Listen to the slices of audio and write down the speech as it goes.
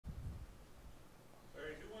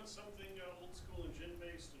wants something old school and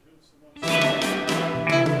gin-based, and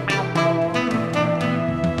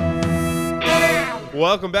who's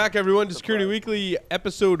Welcome back, everyone, to Security Weekly,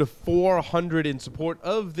 episode 400 in support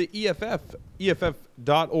of the EFF,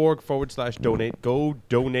 eff.org/donate. Go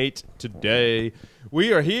donate today.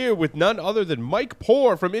 We are here with none other than Mike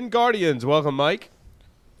Poore from InGuardians. Welcome, Mike.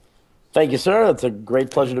 Thank you, sir. It's a great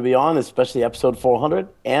pleasure to be on, especially episode 400,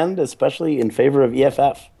 and especially in favor of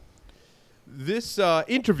EFF. This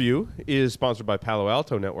interview is sponsored by Palo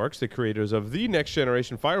Alto Networks, the creators of the next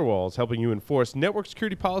generation firewalls, helping you enforce network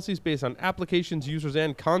security policies based on applications, users,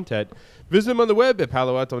 and content. Visit them on the web at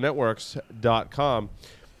paloaltonetworks.com.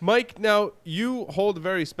 Mike, now you hold a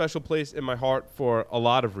very special place in my heart for a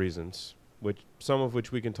lot of reasons, some of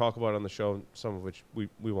which we can talk about on the show, some of which we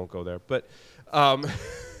won't go there. But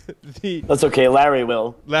that's okay. Larry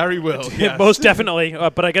will. Larry will. Yes. Most definitely.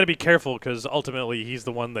 But I got to be careful because ultimately he's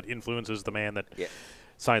the one that influences the man that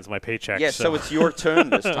signs my paycheck. Yeah, so it's your turn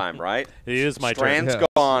this time, right? It is my Strand's turn.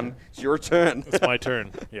 gone. It's your turn. It's my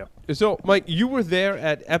turn. Yeah. So, Mike, you were there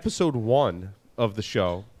at episode 1 of the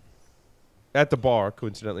show at the bar,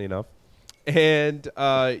 coincidentally enough. And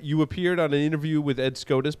you appeared on an interview with Ed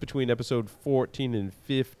Scotus between episode 14 and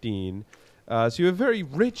 15. So you have a very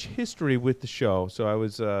rich history with the show. So I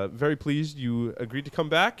was very pleased you agreed to come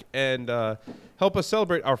back and help us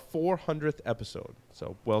celebrate our 400th episode.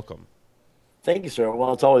 So welcome. Thank you, sir.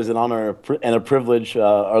 Well, it's always an honor and a privilege,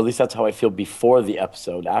 or at least that's how I feel before the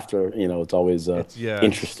episode. After, it's always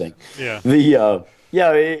interesting. Yeah.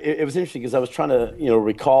 It was interesting because I was trying to,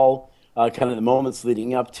 recall kind of the moments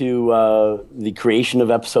leading up to the creation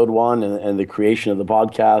of episode 1 and the creation of the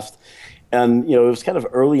podcast. And, it was kind of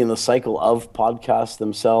early in the cycle of podcasts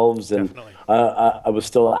themselves. And I was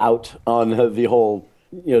still out on the whole,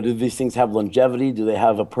 do these things have longevity? Do they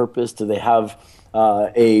have a purpose? Do they have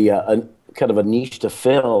a kind of a niche to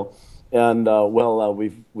fill? And,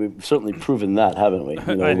 we've certainly proven that, haven't we?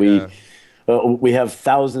 We have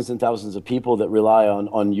thousands and thousands of people that rely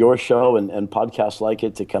on your show and podcasts like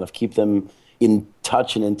it to kind of keep them in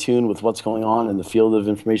touch and in tune with what's going on in the field of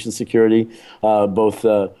information security, both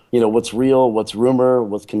what's real, what's rumor,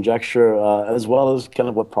 what's conjecture, as well as kind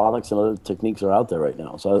of what products and other techniques are out there right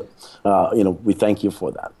now. So, we thank you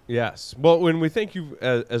for that. Yes. Well, when we thank you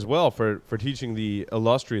as well for teaching the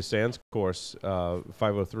illustrious SANS course,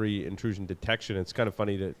 503 Intrusion Detection. It's kind of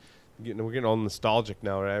funny that we're getting all nostalgic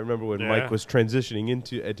now. Right? I remember when Mike was transitioning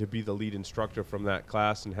into to be the lead instructor from that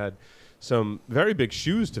class and had some very big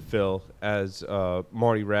shoes to fill as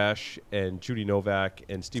Marty Rash and Judy Novak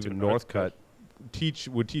and Stephen Northcutt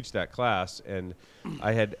would teach that class. And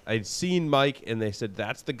I'd seen Mike, and they said,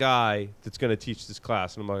 that's the guy that's going to teach this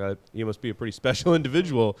class. And I'm like, he must be a pretty special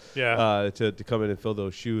individual to come in and fill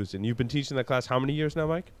those shoes. And you've been teaching that class how many years now,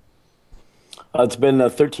 Mike? It's been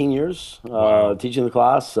 13 years teaching the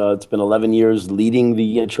class. It's been 11 years leading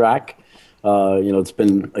the track. It's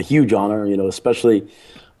been a huge honor, especially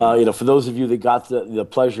for those of you that got the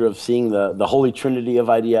pleasure of seeing the Holy Trinity of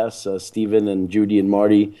IDS, Stephen and Judy and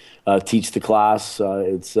Marty teach the class.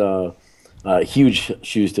 It's huge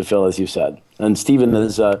shoes to fill, as you said. And Stephen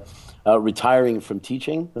is retiring from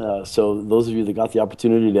teaching. So those of you that got the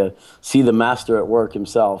opportunity to see the master at work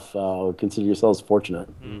himself, consider yourselves fortunate.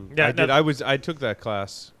 Yeah, I did. I took that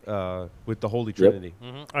class with the Holy Trinity.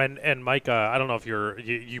 And Mike, I don't know if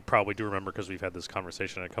you probably do remember because we've had this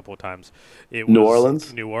conversation a couple of times. It New was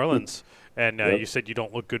Orleans. And you said you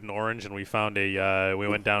don't look good in orange, and we found we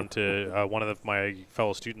went down to one of my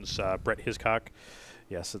fellow students, Brett Hiscock.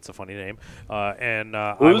 Yes, it's a funny name.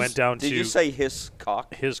 I went down to... Did you say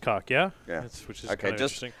Hiscock? Hiscock, yeah. Yeah. Which is okay, kind of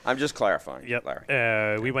interesting. I'm just clarifying. Yep.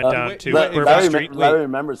 Larry. We went down to Bourbon Street. Larry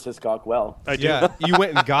remembers Hiscock well. I do. Yeah, you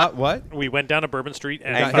went and got what? We went down to Bourbon Street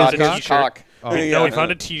and got found a T-shirt. Oh. We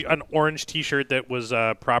found an orange T-shirt that was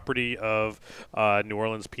property of New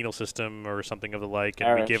Orleans penal system or something of the like,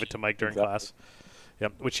 and we gave it to Mike during class.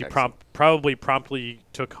 Yep, which he probably promptly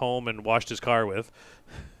took home and washed his car with.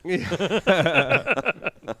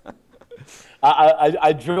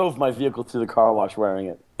 I drove my vehicle to the car wash wearing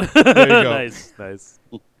it. There you go. Nice.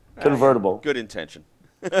 Convertible. Good intention.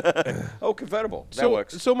 Convertible. That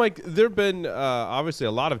works. So, Mike, there have been obviously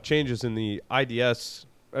a lot of changes in the IDS,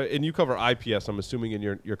 and you cover IPS, I'm assuming, in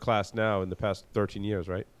your class now in the past 13 years,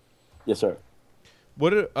 right? Yes, sir. What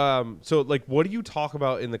do you talk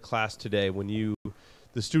about in the class today when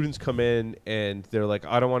the students come in and they're like,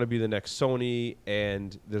 I don't want to be the next Sony,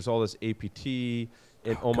 and there's all this APT,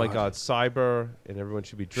 and oh my God, cyber, and everyone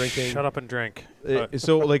should be drinking. Shut up and drink.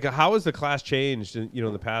 So, how has the class changed in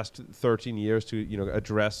the past 13 years to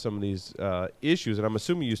address some of these issues? And I'm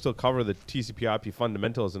assuming you still cover the TCP/IP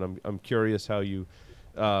fundamentals, and I'm curious how you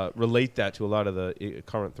relate that to a lot of the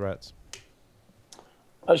current threats?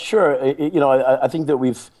 Sure. I think that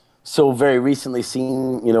we've so very recently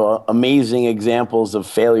seen, amazing examples of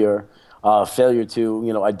failure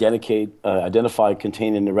to, identify,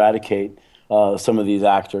 contain, and eradicate some of these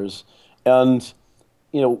actors. And,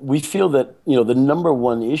 we feel that, the number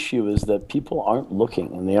one issue is that people aren't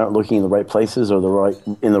looking, and they aren't looking in the right places or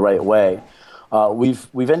in the right way.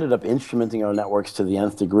 We've ended up instrumenting our networks to the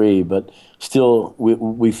nth degree, but still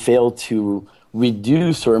we fail to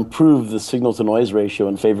reduce or improve the signal-to-noise ratio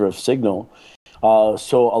in favor of signal.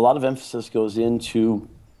 So a lot of emphasis goes into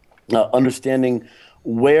understanding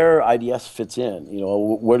where IDS fits in.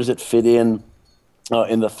 Where does it fit in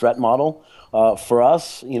the threat model? For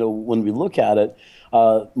us, when we look at it,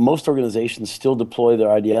 most organizations still deploy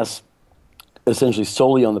their IDS essentially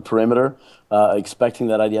solely on the perimeter, expecting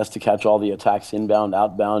that IDS to catch all the attacks inbound,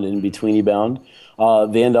 outbound, and in between bound.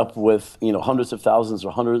 They end up with hundreds of thousands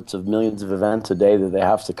or hundreds of millions of events a day that they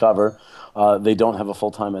have to cover. They don't have a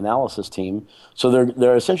full-time analysis team, so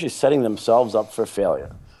they're essentially setting themselves up for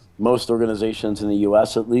failure. Most organizations in the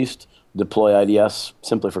U.S., at least, deploy IDS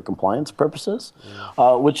simply for compliance purposes,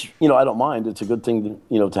 which I don't mind. It's a good thing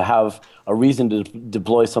to have a reason to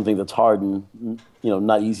deploy something that's hard and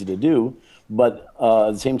not easy to do. But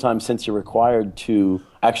at the same time, since you're required to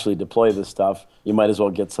actually deploy this stuff, you might as well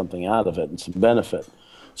get something out of it and some benefit.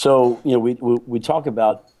 So we talk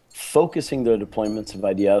about focusing their deployments of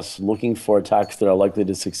IDS, looking for attacks that are likely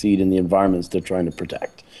to succeed in the environments they're trying to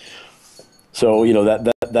protect. So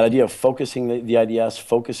that idea of focusing the IDS,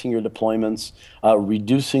 focusing your deployments,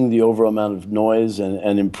 reducing the overall amount of noise,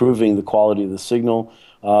 and improving the quality of the signal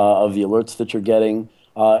of the alerts that you're getting,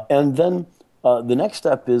 and then the next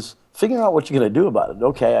step is figuring out what you're going to do about it.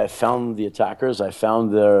 Okay, I found the attackers, I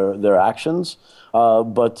found their actions,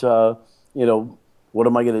 but what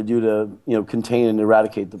am I going to do to contain and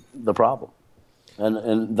eradicate the problem?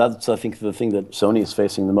 And that's, I think, the thing that Sony is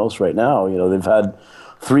facing the most right now. They've had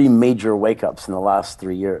 3 major wake-ups in the last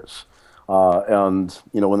 3 years, and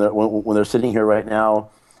when they're sitting here right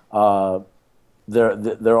now,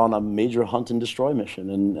 they're on a major hunt and destroy mission,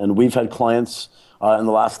 and we've had clients in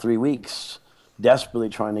the last 3 weeks desperately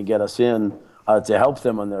trying to get us in to help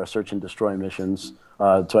them on their search and destroy missions,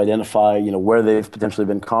 to identify where they've potentially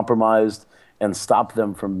been compromised and stop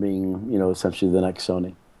them from being essentially the next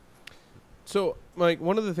Sony. So, Mike,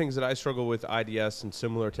 one of the things that I struggle with IDS and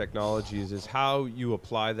similar technologies is how you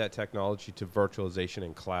apply that technology to virtualization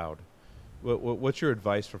and cloud. What's your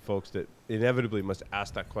advice for folks that inevitably must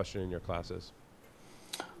ask that question in your classes?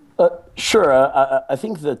 Sure. I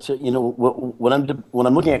think that when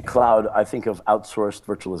I'm looking at cloud, I think of outsourced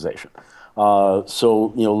virtualization.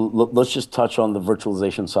 So let's just touch on the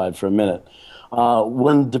virtualization side for a minute.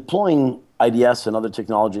 When deploying IDS and other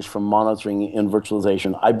technologies for monitoring and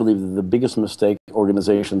virtualization, I believe that the biggest mistake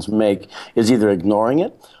organizations make is either ignoring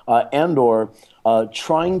it and/or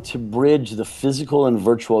trying to bridge the physical and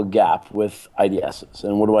virtual gap with IDSs.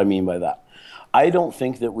 And what do I mean by that? I don't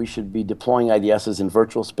think that we should be deploying IDSs in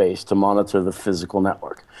virtual space to monitor the physical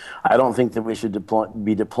network. I don't think that we should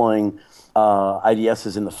be deploying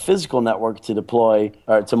IDSs in the physical network to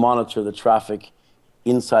monitor the traffic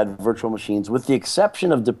inside virtual machines, with the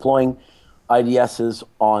exception of deploying IDSs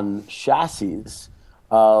on chassis,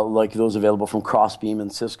 like those available from Crossbeam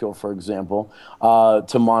and Cisco, for example,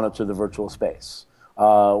 to monitor the virtual space.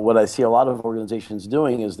 What I see a lot of organizations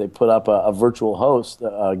doing is they put up a virtual host,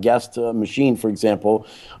 a guest machine, for example,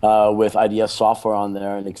 with IDS software on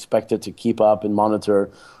there, and expect it to keep up and monitor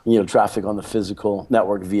traffic on the physical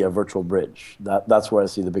network via virtual bridge. That's where I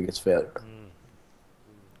see the biggest failure.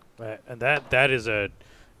 And that is a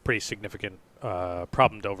pretty significant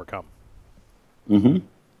problem to overcome. Mm-hmm.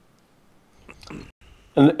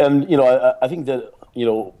 And I think that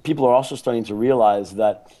people are also starting to realize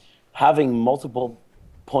that having multiple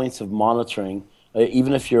points of monitoring,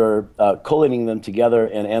 even if you're collating them together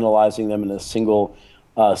and analyzing them in a single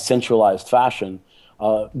centralized fashion,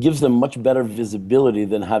 gives them much better visibility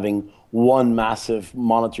than having one massive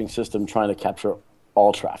monitoring system trying to capture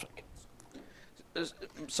all traffic.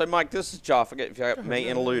 So, Mike, this is Joff. If I may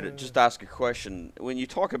interlude, just ask a question. When you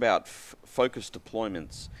talk about focused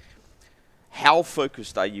deployments, how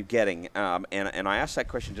focused are you getting? And I ask that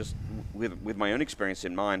question just with my own experience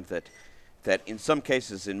in mind, that in some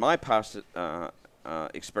cases, in my past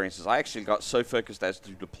experiences, I actually got so focused as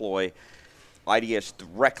to deploy IDS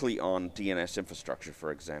directly on DNS infrastructure,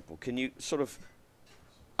 for example. Can you sort of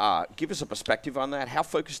give us a perspective on that? How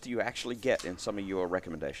focused do you actually get in some of your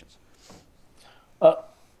recommendations?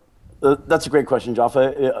 That's a great question,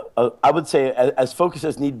 Jaffa. I would say as focused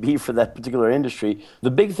as need be for that particular industry,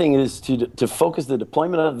 the big thing is to focus the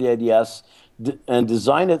deployment of the IDS and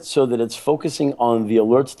design it so that it's focusing on the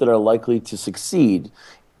alerts that are likely to succeed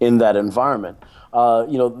in that environment.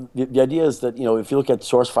 The idea is that, if you look at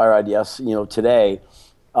Sourcefire IDS, today,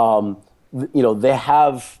 they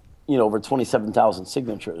have, over 27,000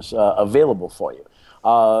 signatures available for you.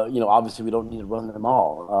 Obviously we don't need to run them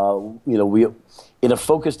all. We in a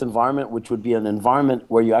focused environment, which would be an environment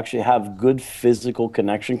where you actually have good physical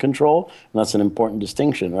connection control, and that's an important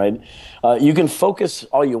distinction, right? You can focus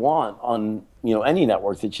all you want on any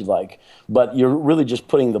network that you like, but you're really just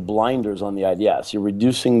putting the blinders on the IDS. You're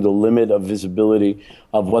reducing the limit of visibility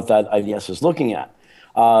of what that IDS is looking at.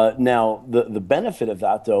 Now, the benefit of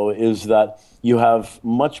that, though, is that you have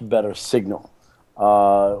much better signal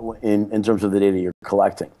in terms of the data you're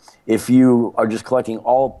collecting. If you are just collecting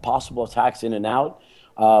all possible attacks in and out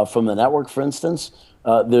from the network, for instance,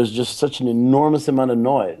 there's just such an enormous amount of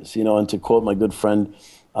noise. And to quote my good friend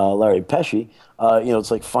Larry Pesci,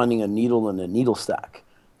 it's like finding a needle in a needle stack.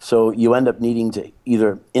 So you end up needing to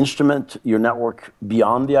either instrument your network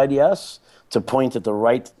beyond the IDS to point at the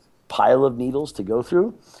right pile of needles to go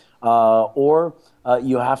through, or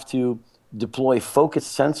you have to deploy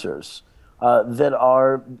focused sensors that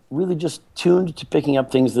are really just tuned to picking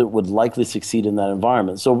up things that would likely succeed in that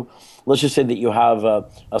environment. So let's just say that you have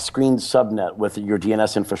a screened subnet with your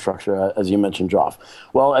DNS infrastructure, as you mentioned, Joff.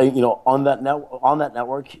 Well, on that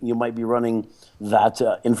network, you might be running that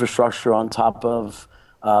infrastructure on top of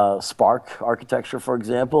Spark architecture, for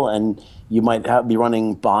example, and you might be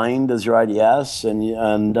running Bind as your IDS,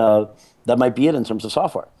 and that might be it in terms of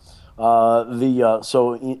software.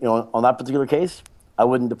 So on that particular case, I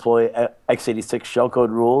wouldn't deploy x86 shellcode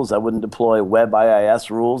rules. I wouldn't deploy web IIS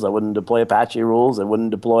rules. I wouldn't deploy Apache rules. I wouldn't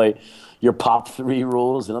deploy your POP3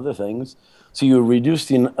 rules and other things. So you reduce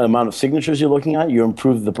the amount of signatures you're looking at. You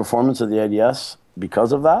improve the performance of the IDS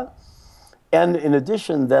because of that. And in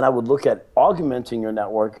addition, then I would look at augmenting your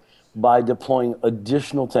network by deploying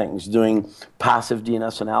additional things, doing passive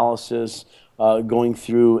DNS analysis, going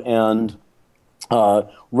through and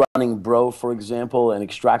running Bro, for example, and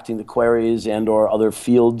extracting the queries and or other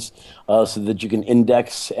fields so that you can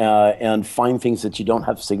index and find things that you don't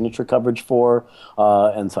have signature coverage for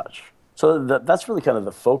and such. So that's really kind of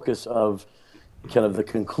the focus of kind of the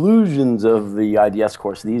conclusions of the IDS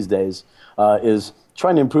course these days, is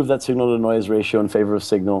trying to improve that signal-to-noise ratio in favor of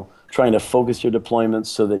signal, trying to focus your deployments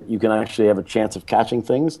so that you can actually have a chance of catching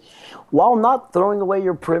things while not throwing away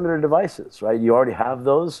your perimeter devices, right? You already have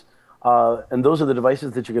those. And those are the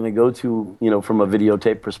devices that you're going to go to, from a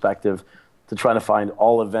videotape perspective, to try to find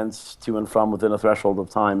all events to and from within a threshold of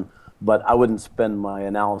time. But I wouldn't spend my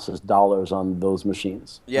analysis dollars on those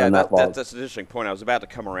machines. Yeah, that's an interesting point. I was about to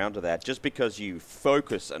come around to that. Just because you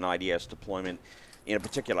focus an IDS deployment in a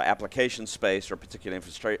particular application space or a particular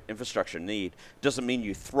infrastructure need doesn't mean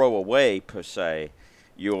you throw away, per se,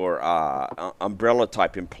 your umbrella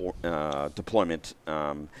type deployment.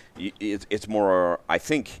 It's more, I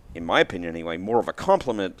think, in my opinion anyway, more of a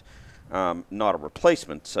complement, not a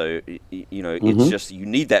replacement. So it's just you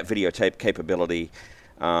need that videotape capability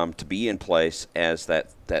to be in place as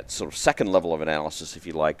that sort of second level of analysis, if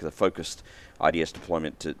you like, the focused IDS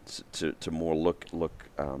deployment to more look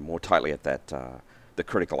more tightly at that the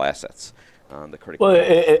critical assets. Well,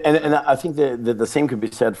 and I think that the same could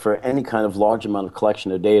be said for any kind of large amount of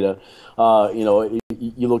collection of data.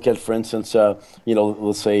 You look at, for instance,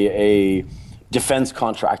 let's say a defense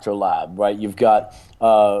contractor lab, right? You've got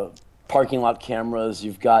parking lot cameras,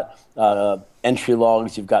 you've got entry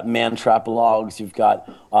logs, you've got man trap logs, you've got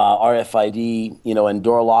RFID, and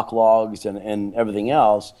door lock logs and everything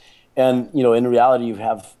else. And, in reality, you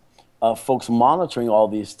have folks monitoring all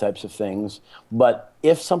these types of things. But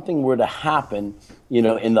if something were to happen,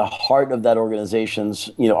 in the heart of that organization's,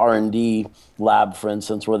 R&D lab, for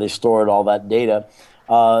instance, where they stored all that data,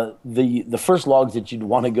 the first logs that you'd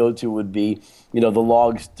want to go to would be, the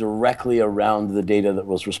logs directly around the data that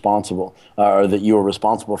was responsible, or that you were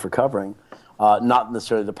responsible for covering, not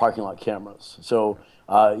necessarily the parking lot cameras. So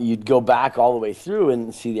you'd go back all the way through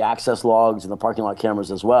and see the access logs and the parking lot cameras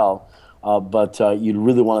as well. But you'd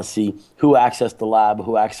really want to see who accessed the lab,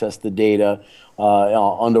 who accessed the data,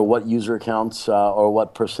 under what user accounts or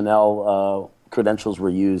what personnel credentials were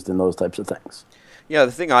used in those types of things. Yeah,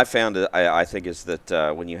 the thing I found, I think, is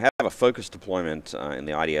that when you have a focused deployment in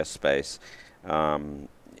the IDS space,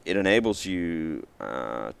 it enables you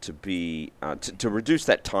to reduce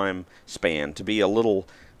that time span, to be a little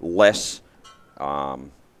less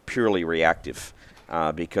purely reactive.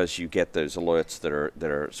 because you get those alerts that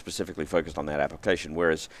are specifically focused on that application.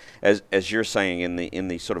 Whereas, as you're saying, in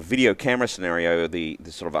the sort of video camera scenario, the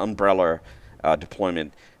sort of umbrella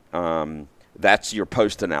deployment, that's your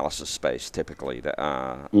post-analysis space typically,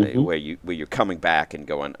 where you're coming back and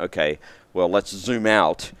going, okay, well, let's zoom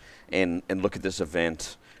out and look at this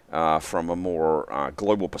event from a more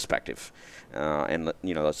global perspective, and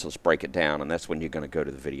let's break it down, and that's when you're going to go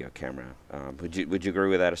to the video camera. Would you agree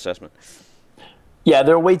with that assessment? Yeah,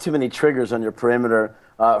 there are way too many triggers on your perimeter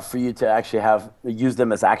for you to actually use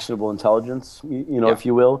them as actionable intelligence, if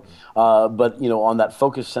you will. But on that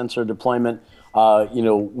focus sensor deployment,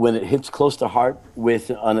 when it hits close to heart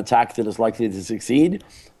with an attack that is likely to succeed,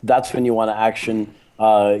 that's when you want to action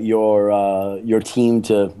your team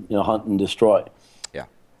to hunt and destroy. Yeah.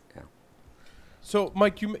 So,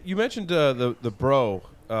 Mike, you mentioned the Bro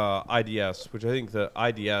IDS, which I think the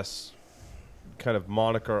IDS kind of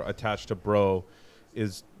moniker attached to Bro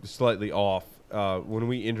is slightly off. When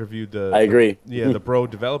we interviewed I agree. The Bro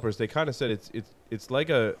developers, they kind of said it's like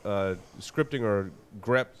a scripting or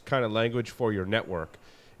grep kind of language for your network.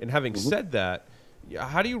 And having said that,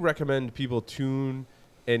 how do you recommend people tune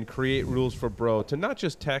and create rules for Bro to not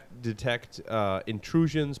just detect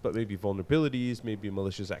intrusions, but maybe vulnerabilities, maybe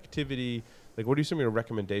malicious activity? Like, what are some of your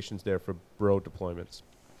recommendations there for Bro deployments?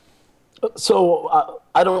 So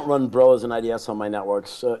I don't run Bro as an IDS on my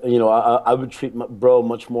networks. I would treat Bro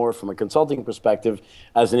much more from a consulting perspective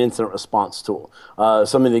as an incident response tool.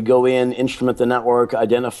 Something to go in, instrument the network,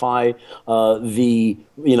 identify the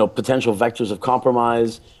potential vectors of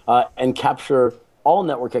compromise, and capture all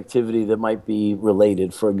network activity that might be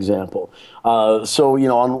related, for example. So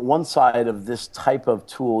on one side of this type of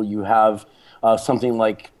tool, you have something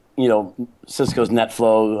like Cisco's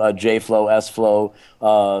NetFlow, JFlow,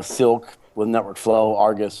 SFlow, Silk with Network Flow,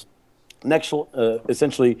 Argus.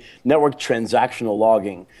 Essentially network transactional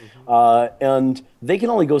logging. And they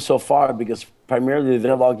can only go so far because primarily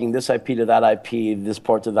they're logging this IP to that IP, this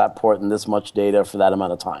port to that port, and this much data for that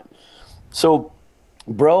amount of time. So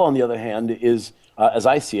Bro, on the other hand, is, as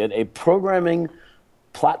I see it, a programming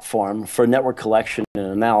platform for network collection and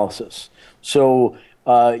analysis. So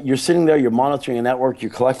you're sitting there, you're monitoring a network,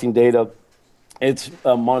 you're collecting data. It's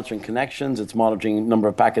monitoring connections, it's monitoring number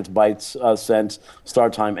of packets, bytes sent,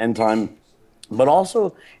 start time, end time. But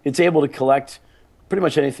also, it's able to collect pretty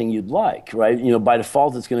much anything you'd like, right? By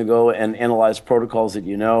default, it's going to go and analyze protocols that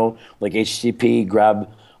like HTTP,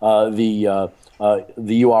 grab the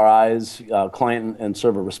URIs, client and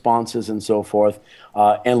server responses, and so forth,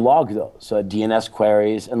 and log those, DNS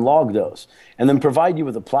queries, and log those. And then provide you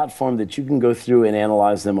with a platform that you can go through and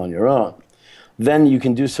analyze them on your own. Then you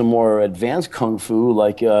can do some more advanced kung fu,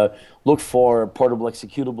 like look for portable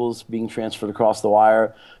executables being transferred across the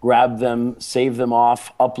wire, grab them, save them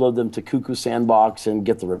off, upload them to Cuckoo Sandbox, and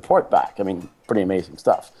get the report back. I mean, pretty amazing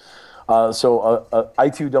stuff. I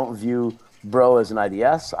too don't view Bro as an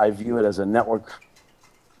IDS. I view it as a network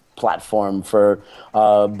platform for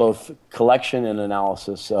both collection and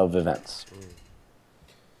analysis of events.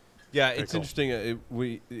 Yeah, it's interesting.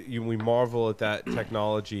 We marvel at that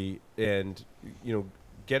technology, and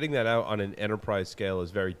getting that out on an enterprise scale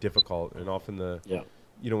is very difficult. And often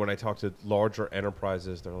when I talk to larger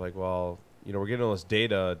enterprises, they're like, well, we're getting all this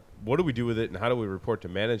data. What do we do with it, and how do we report to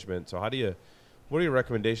management? So what are your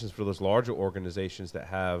recommendations for those larger organizations that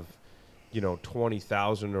have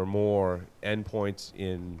 20,000 or more endpoints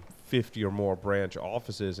in 50 or more branch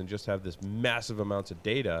offices and just have this massive amounts of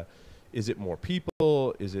data? Is it more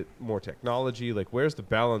people? Is it more technology? Like, where's the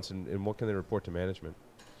balance, and what can they report to management?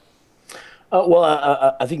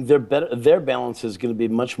 I think their balance is going to be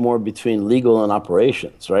much more between legal and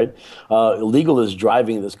operations, right? Legal is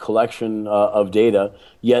driving this collection of data,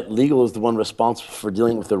 yet legal is the one responsible for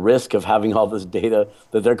dealing with the risk of having all this data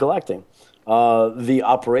that they're collecting. The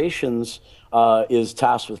operations is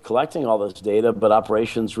tasked with collecting all this data, but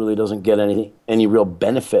operations really doesn't get any real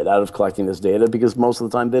benefit out of collecting this data because most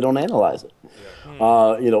of the time they don't analyze it.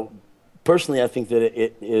 Yeah. Personally, I think that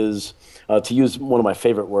it is, to use one of my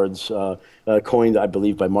favorite words, coined, I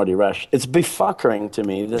believe, by Marty Resch, it's befuckering to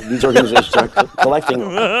me that these organizations are collecting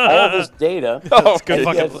all this data. That's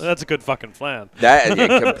a good fucking plan.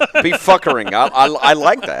 Befuckering. I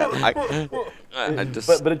like that.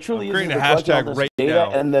 But it truly is collecting all this data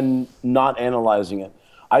and then not analyzing it.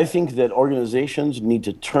 I think that organizations need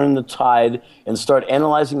to turn the tide and start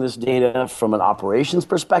analyzing this data from an operations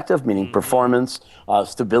perspective, meaning performance,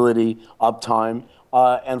 stability, uptime,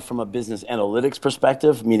 and from a business analytics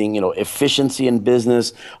perspective, meaning efficiency in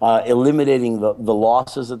business, eliminating the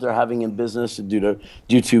losses that they're having in business due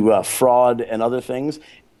to fraud and other things,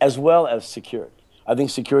 as well as security. I think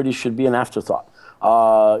security should be an afterthought.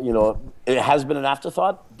 It has been an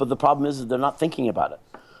afterthought, but the problem is that they're not thinking about it.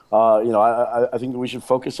 I think that we should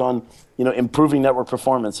focus on, improving network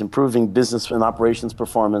performance, improving business and operations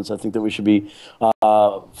performance. I think that we should be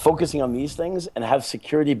focusing on these things and have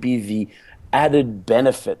security be the added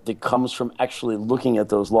benefit that comes from actually looking at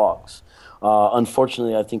those logs.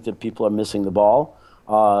 Unfortunately, I think that people are missing the ball,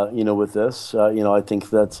 with this. I think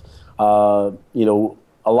that,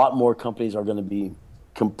 a lot more companies are going to be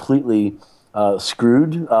completely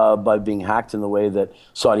screwed by being hacked in the way that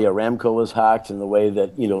Saudi Aramco was hacked, in the way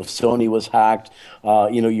that Sony was hacked.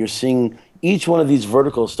 You're seeing each one of these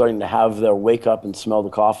verticals starting to have their wake up and smell the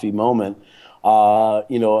coffee moment.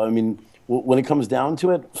 When it comes down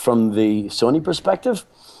to it, from the Sony perspective,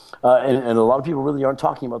 and a lot of people really aren't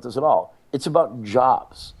talking about this at all, it's about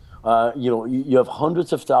jobs. You have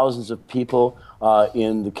hundreds of thousands of people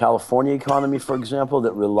in the California economy, for example,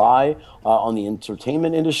 that rely on the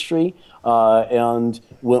entertainment industry. And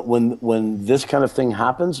when this kind of thing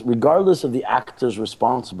happens, regardless of the actors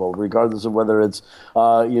responsible, regardless of whether it's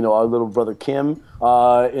our little brother Kim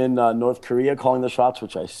in North Korea calling the shots,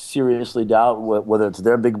 which I seriously doubt, whether it's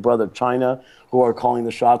their big brother China who are calling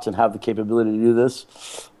the shots and have the capability to do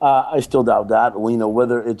this, I still doubt that.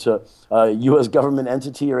 Whether it's a U.S. government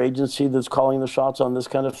entity or agency that's calling the shots on this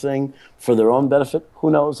kind of thing for their own benefit,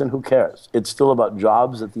 who knows and who cares? It's still about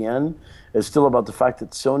jobs at the end. It's still about the fact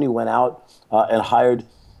that Sony went out and hired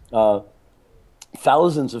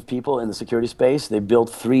thousands of people in the security space. They built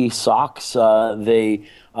 3 SOCs. They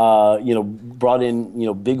brought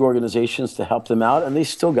in big organizations to help them out, and they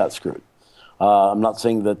still got screwed. I'm not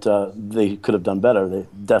saying that they could have done better. They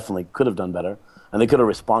definitely could have done better, and they could have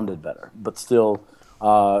responded better. But still,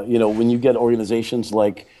 when you get organizations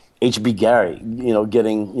like HB Gary,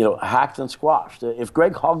 getting hacked and squashed. If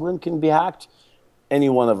Greg Hoagland can be hacked, any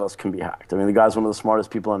one of us can be hacked. I mean, the guy's one of the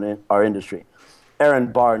smartest people in our industry.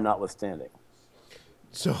 Aaron Barr notwithstanding.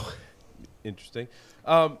 So, interesting.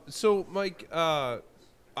 So, Mike, I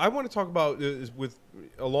want to talk about,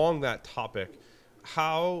 along that topic,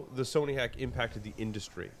 how the Sony hack impacted the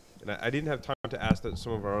industry. And I didn't have time to ask that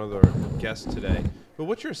some of our other guests today, but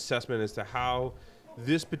what's your assessment as to how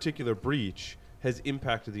this particular breach has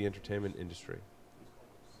impacted the entertainment industry?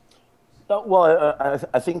 Well,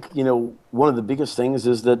 I think, one of the biggest things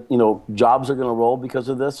is that, jobs are going to roll because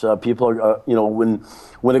of this. People are,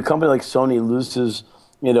 when a company like Sony loses,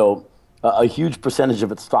 a huge percentage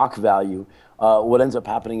of its stock value, what ends up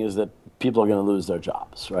happening is that people are going to lose their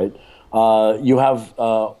jobs, right? You have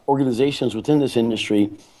organizations within this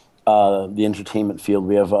industry, the entertainment field.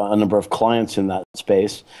 We have a number of clients in that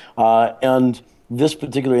space. And this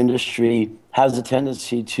particular industry has a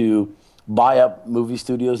tendency to buy up movie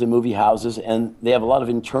studios and movie houses, and they have a lot of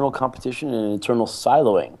internal competition and internal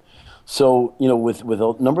siloing. So, with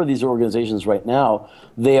a number of these organizations right now,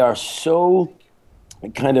 they are so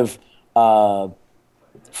kind of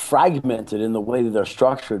fragmented in the way that they're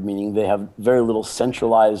structured, meaning they have very little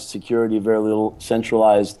centralized security, very little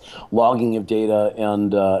centralized logging of data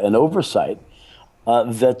and oversight,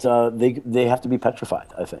 that they have to be petrified,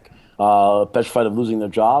 I think. Petrified of losing their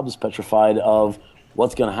jobs, petrified of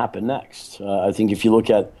what's going to happen next. I think if you look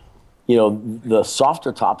at, the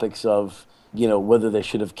softer topics of, whether they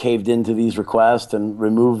should have caved into these requests and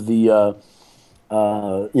removed the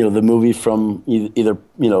movie from either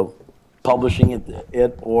publishing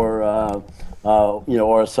it or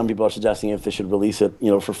or some people are suggesting if they should release it,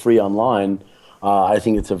 for free online. I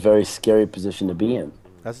think it's a very scary position to be in.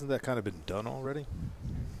 Hasn't that kind of been done already?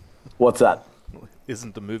 What's that?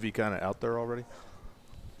 Isn't the movie kind of out there already?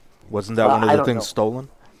 Wasn't that one of the things stolen?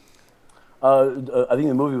 I think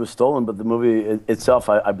the movie was stolen, but the movie itself,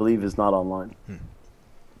 I believe, is not online.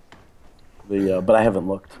 But I haven't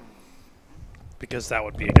looked. Because that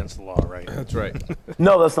would be against the law, right? That's right.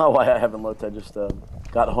 No, that's not why I haven't looked. I just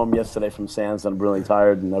got home yesterday from Sands, and I'm really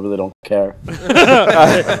tired, and I really don't care.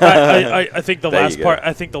 I think the last part.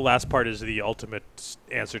 I think the last part is the ultimate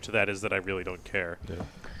answer to that. Is that I really don't care. Yeah.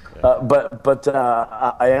 But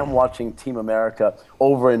I am watching Team America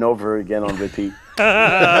over and over again on repeat.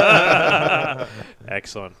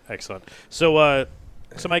 Excellent. So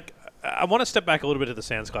Mike, I want to step back a little bit to the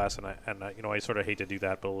SANS class, and I sort of hate to do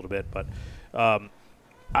that, but a little bit. But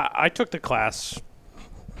I took the class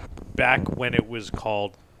back when it was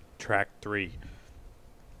called Track 3.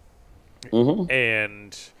 Mm-hmm.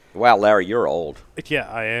 And wow, Larry, you're old. Yeah,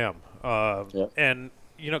 I am. And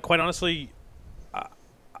quite honestly,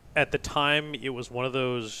 at the time, it was one of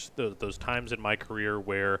those times in my career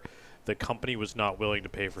where the company was not willing to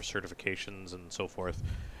pay for certifications and so forth.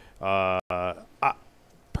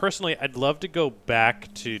 Personally, I'd love to go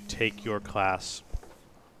back to take your class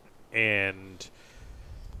and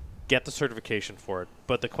get the certification for it.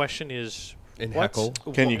 But the question is, heckle.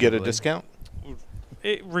 Can you get a discount?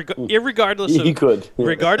 Irregardless of you could.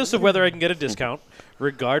 regardless of whether I can get a discount,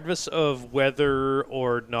 regardless of whether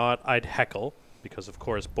or not I'd heckle, because of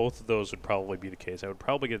course both of those would probably be the case. I would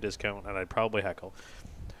probably get a discount and I'd probably heckle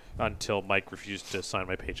until Mike refused to sign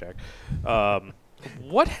my paycheck.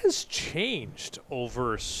 What has changed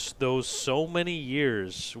over those so many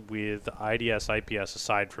years with IDS, IPS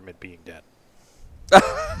aside from it being dead?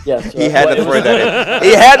 Yes, He had to throw that in.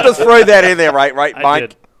 He had to throw that in there, right, Mike?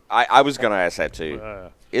 Did. I was going to ask that too.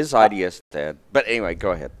 Is IDS dead? But anyway,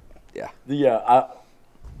 go ahead. Yeah. Yeah,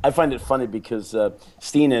 I find it funny because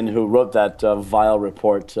Steenan, who wrote that vile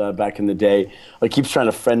report back in the day, keeps trying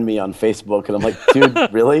to friend me on Facebook, and I'm like, dude,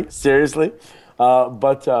 really? Seriously?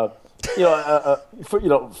 But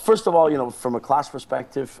first of all, from a class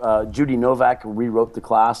perspective, Judy Novak rewrote the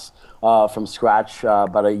class from scratch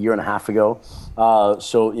about a year and a half ago.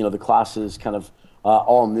 So the class is kind of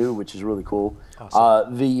all new, which is really cool.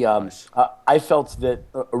 Awesome. I felt that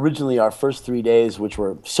originally our first 3 days, which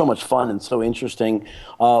were so much fun and so interesting,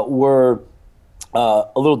 were a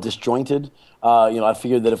little disjointed. I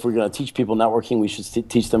figured that if we're going to teach people networking, we should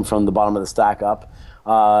teach them from the bottom of the stack up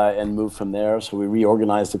and move from there. So we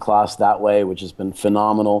reorganized the class that way, which has been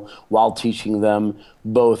phenomenal, while teaching them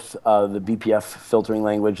both the BPF filtering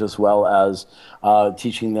language as well as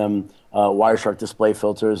teaching them Wireshark display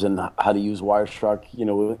filters and how to use Wireshark,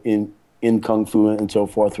 in Kung Fu and so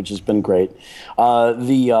forth, which has been great.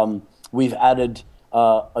 We've added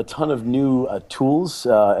a ton of new tools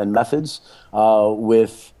and methods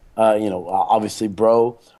with, obviously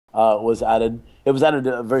Bro was added. It was added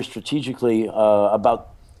very strategically about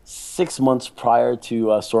 6 months prior to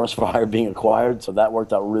Sourcefire being acquired, so that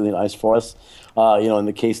worked out really nice for us. In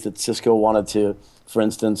the case that Cisco wanted to, for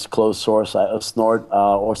instance, close source a Snort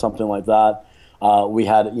or something like that, we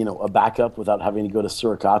had a backup without having to go to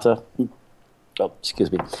Suricata. Oh,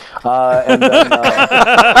 excuse me. And then,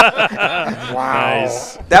 wow.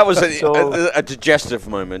 Nice. That was a digestive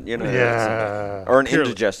moment, Yeah. Or an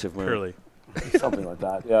indigestive moment. Purely. Something like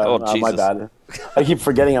that. Yeah, oh, my bad. I keep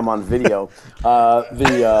forgetting I'm on video. Or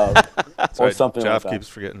something Jeff like that. keeps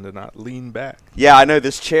forgetting to not lean back. Yeah, I know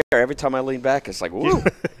this chair. Every time I lean back, it's like, woo.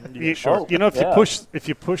 If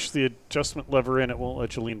you push the adjustment lever in, it won't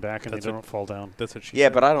let you lean back and you don't fall down. That's what she said.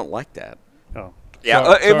 said. But I don't like that. Oh.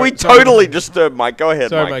 Yeah, we totally disturbed Mike. Go ahead,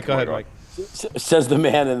 Sorry, Mike. Go ahead, Mike. Says the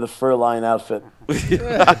man in the fur line outfit.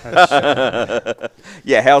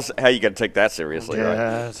 Yeah, how you gonna take that seriously? Yeah, right?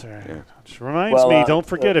 that's right. Yeah. Just reminds me. Don't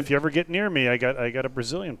forget, if you ever get near me, I got a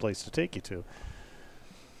Brazilian place to take you to.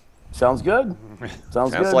 Sounds good.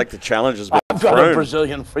 Sounds good. like the challenge has been I've got thrown. a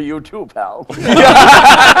Brazilian for you too, pal.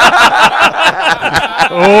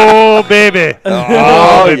 Oh baby!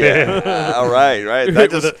 Oh baby! Yeah. All right.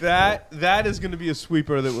 That is going to be a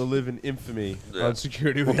sweeper that will live in infamy on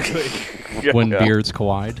Security Weekly. When beards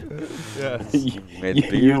collide. Yes. When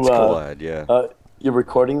beards collide. Yeah. You're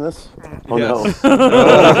recording this? Oh yes.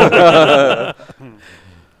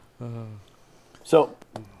 no. So.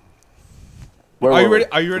 Are you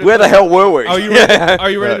ready? Where the hell were we? Are you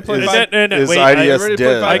ready to play? Is IDS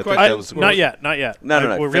dead? Not yet.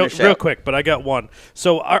 No. Real quick, but I got one.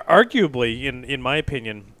 So arguably, in my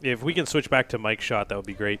opinion, if we can switch back to Mike's shot, that would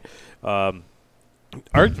be great.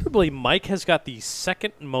 Arguably, Mike has got the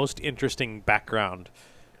second most interesting background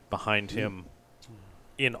behind him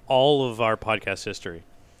in all of our podcast history.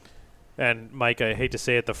 And Mike, I hate to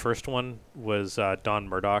say it, the first one was Don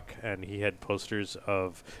Murdoch, and he had posters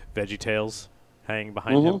of VeggieTales hanging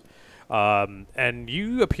behind him. And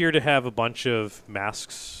you appear to have a bunch of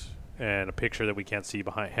masks and a picture that we can't see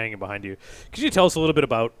hanging behind you. Could you tell us a little bit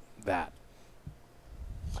about that?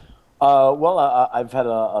 I've had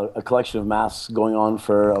a collection of masks going on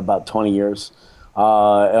for about 20 years.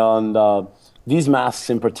 And these masks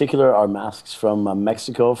in particular are masks from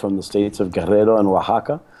Mexico, from the states of Guerrero and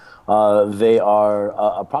Oaxaca. They are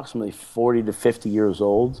approximately 40 to 50 years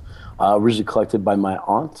old, originally collected by my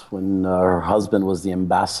aunt when her husband was the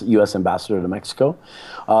U.S. ambassador to Mexico.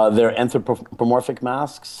 They're anthropomorphic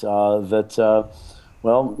masks that,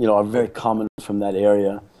 are very common from that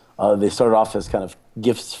area. They started off as kind of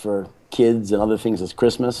gifts for kids and other things as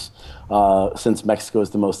Christmas, since Mexico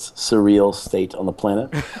is the most surreal state on the planet.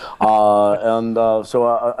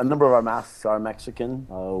 So a number of our masks are Mexican,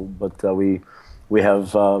 but we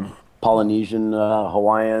have Polynesian,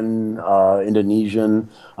 Hawaiian, Indonesian,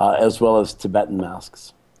 as well as Tibetan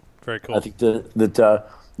masks. Very cool. I think that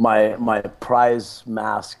my prize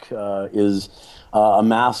mask is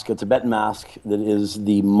a Tibetan mask that is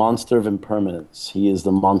the monster of impermanence. He is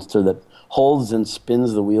the monster that holds and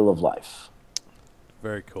spins the wheel of life.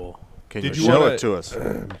 Very cool. Can you show it to us?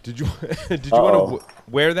 Did you want to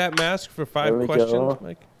wear that mask for 5 questions,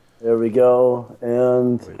 Mike? There we go,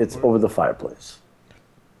 and it's over the fireplace.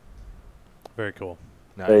 Very cool.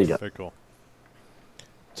 Nice. There you go. Very cool.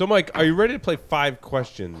 So, Mike, are you ready to play 5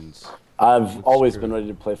 questions? I've always been ready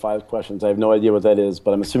to play 5 questions. I have no idea what that is,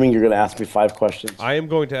 but I'm assuming you're going to ask me 5 questions. I am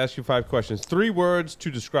going to ask you 5 questions. 3 words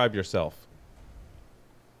to describe yourself.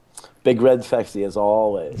 Big red sexy, as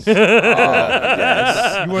always.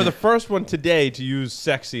 Yes. You were the first one today to use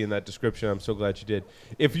sexy in that description. I'm so glad you did.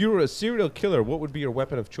 If you were a serial killer, what would be your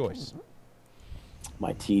weapon of choice?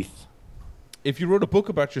 My teeth. If you wrote a book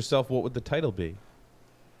about yourself, what would the title be?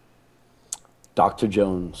 Dr.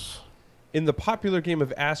 Jones. In the popular game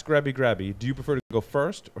of Ask Grabby Grabby, do you prefer to go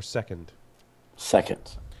first or second?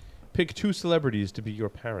 Second. Pick 2 celebrities to be your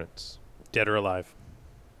parents. Dead or alive?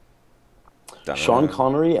 Sean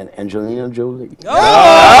Connery and Angelina Jolie.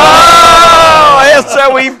 Oh, yes,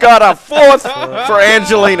 so we've got a 4th for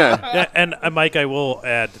Angelina. Yeah, and Mike, I will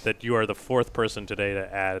add that you are the 4th person today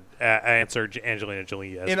to answer Angelina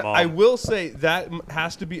Jolie as and mom. I will say that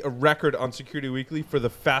has to be a record on Security Weekly for the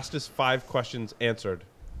fastest 5 questions answered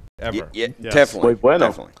ever. Yeah, Yes. definitely. Bueno.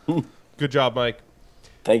 Definitely. Good job, Mike.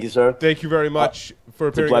 Thank you, sir. Thank you very much for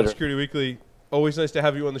appearing on pleasure. Security Weekly. Always nice to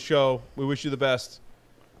have you on the show. We wish you the best.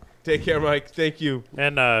 Take care, Mike. Thank you.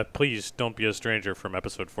 And please don't be a stranger from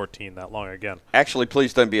episode 14 that long again. Actually,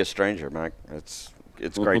 please don't be a stranger, Mike. It's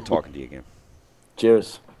great talking to you again.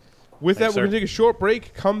 Cheers. With Thanks, that, we're going sir. to take a short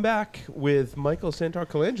break, come back with Michael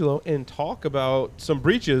Santar-Colangelo, and talk about some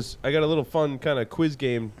breaches. I got a little fun kind of quiz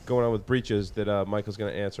game going on with breaches that Michael's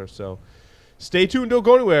going to answer. So stay tuned. Don't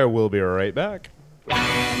go anywhere. We'll be right back.